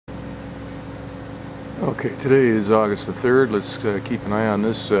Okay, today is August the 3rd. Let's keep an eye on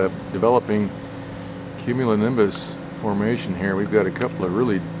this developing cumulonimbus formation here. We've got a couple of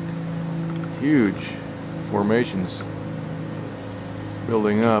really huge formations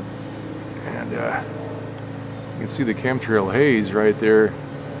building up, and you can see the chemtrail haze right there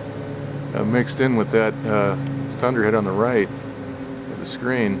mixed in with that thunderhead on the right of the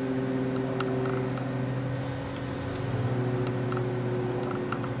screen.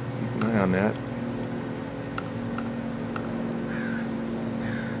 Keep an eye on that.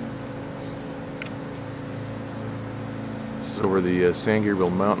 Over the San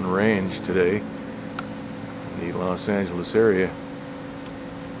Gabriel mountain range today in the Los Angeles area.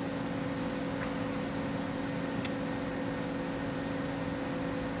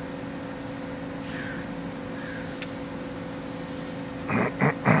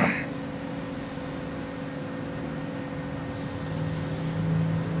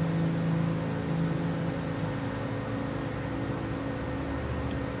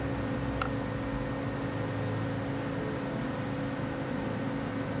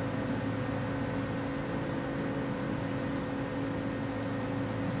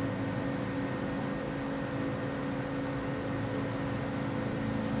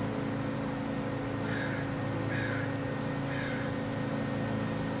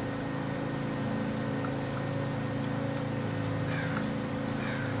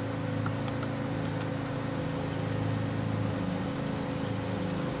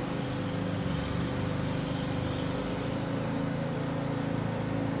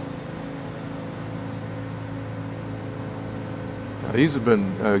 These have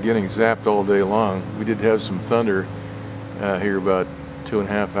been getting zapped all day long. We did have some thunder here about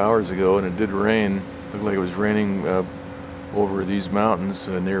 2.5 hours ago, and it did rain. Looked like it was raining over these mountains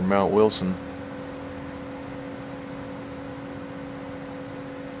near Mount Wilson.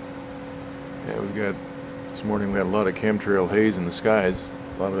 Yeah, this morning we had a lot of chemtrail haze in the skies.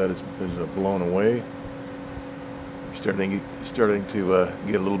 A lot of that is blown away. We're starting to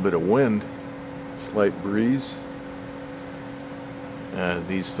get a little bit of wind, slight breeze.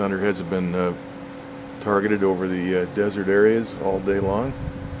 These thunderheads have been targeted over the desert areas all day long.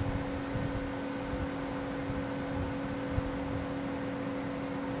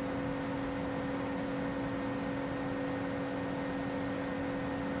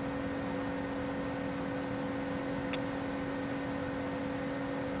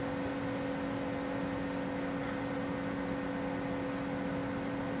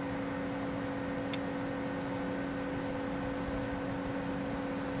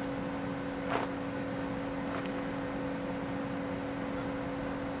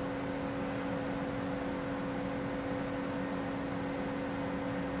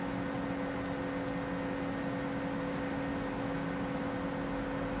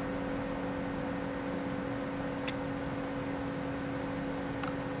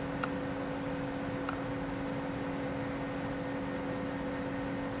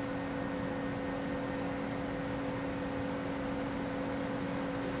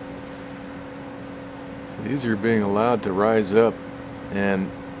 These are being allowed to rise up and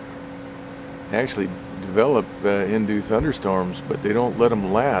actually develop into thunderstorms, but they don't let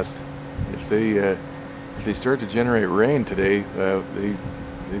them last. If they start to generate rain today,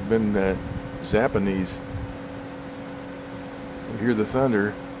 they've been zapping these. You hear the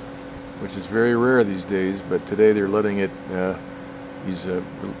thunder, which is very rare these days, but today they're letting it. They're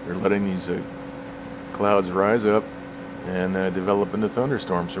letting these clouds rise up and develop into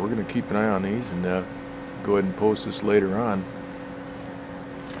thunderstorms. So we're going to keep an eye on these and go ahead and post this later on.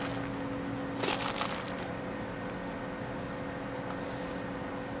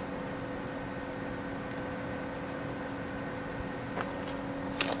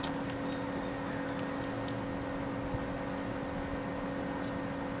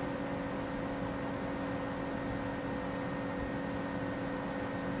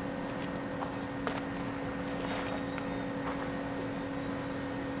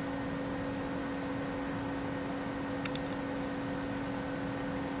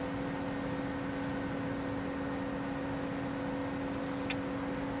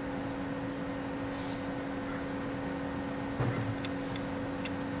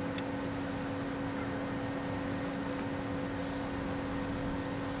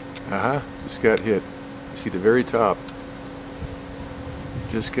 Just got hit. You see the very top.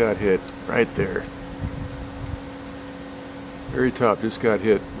 Just got hit right there. Very top just got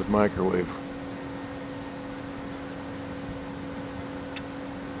hit with microwave.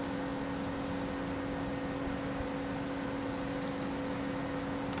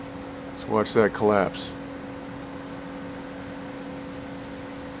 Let's watch that collapse.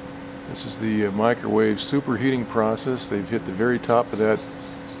 This is the microwave superheating process. They've hit the very top of that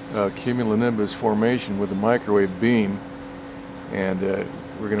cumulonimbus formation with a microwave beam, and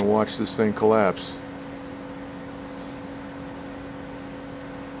we're going to watch this thing collapse.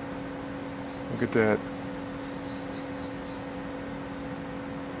 Look at that.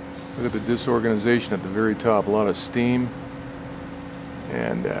 Look at the disorganization at the very top. A lot of steam,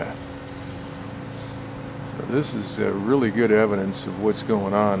 and so this is really good evidence of what's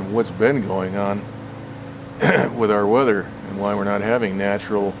going on, what's been going on with our weather, and why we're not having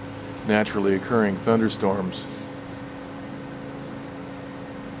naturally occurring thunderstorms.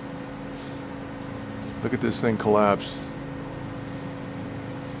 Look at this thing collapse.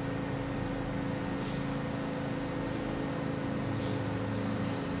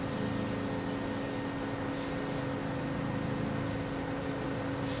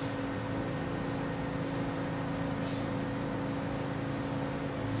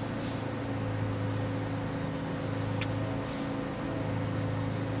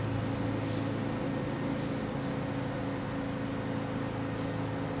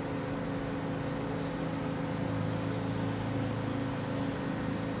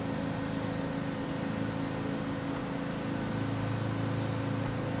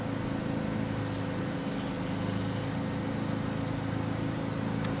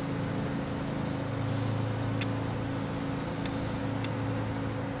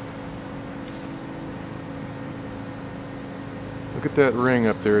 Look at that ring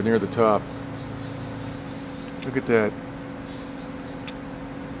up there near the top. Look at that.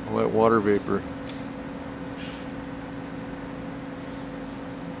 All that water vapor.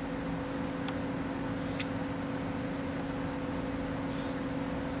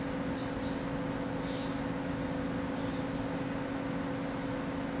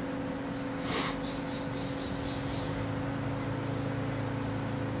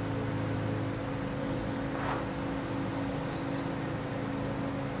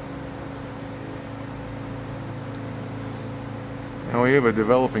 Now we have a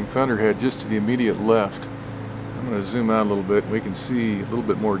developing thunderhead just to the immediate left. I'm going to zoom out a little bit and we can see a little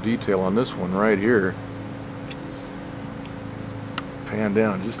bit more detail on this one right here. Pan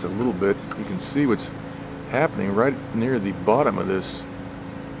down just a little bit. You can see what's happening right near the bottom of this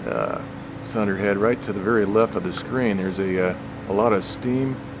thunderhead, right to the very left of the screen. There's a lot of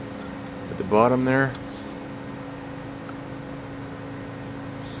steam at the bottom there.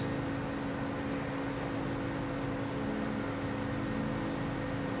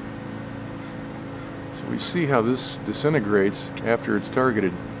 We see how this disintegrates after it's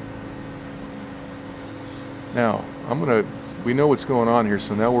targeted. Now, we know what's going on here,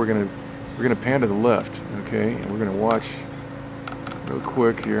 so now we're gonna pan to the left, okay? And we're gonna watch real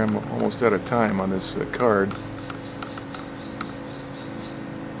quick here. I'm almost out of time on this card.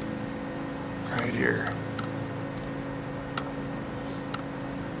 Right here.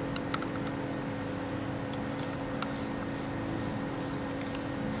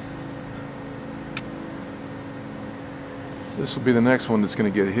 This will be the next one that's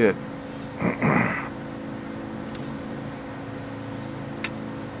going to get hit. And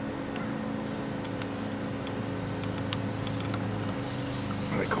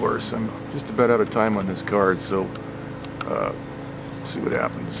of course, I'm just about out of time on this card, so see what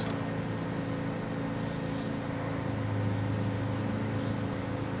happens.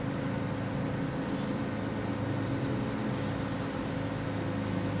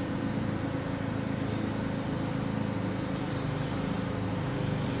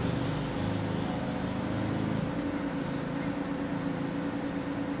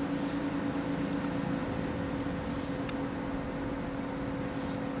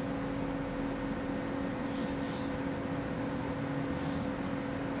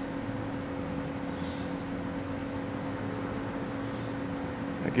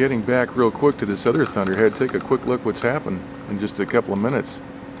 Getting back real quick to this other thunderhead, take a quick look what's happened in just a couple of minutes.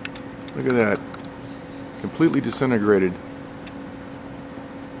 Look at that. Completely disintegrated.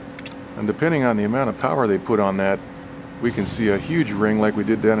 And depending on the amount of power they put on that, we can see a huge ring like we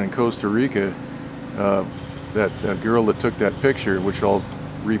did down in Costa Rica. That girl that took that picture, which I'll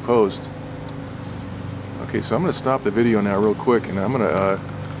repost. Okay, so I'm going to stop the video now real quick, and I'm going to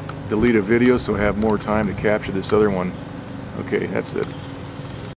delete a video so I have more time to capture this other one. Okay, that's it.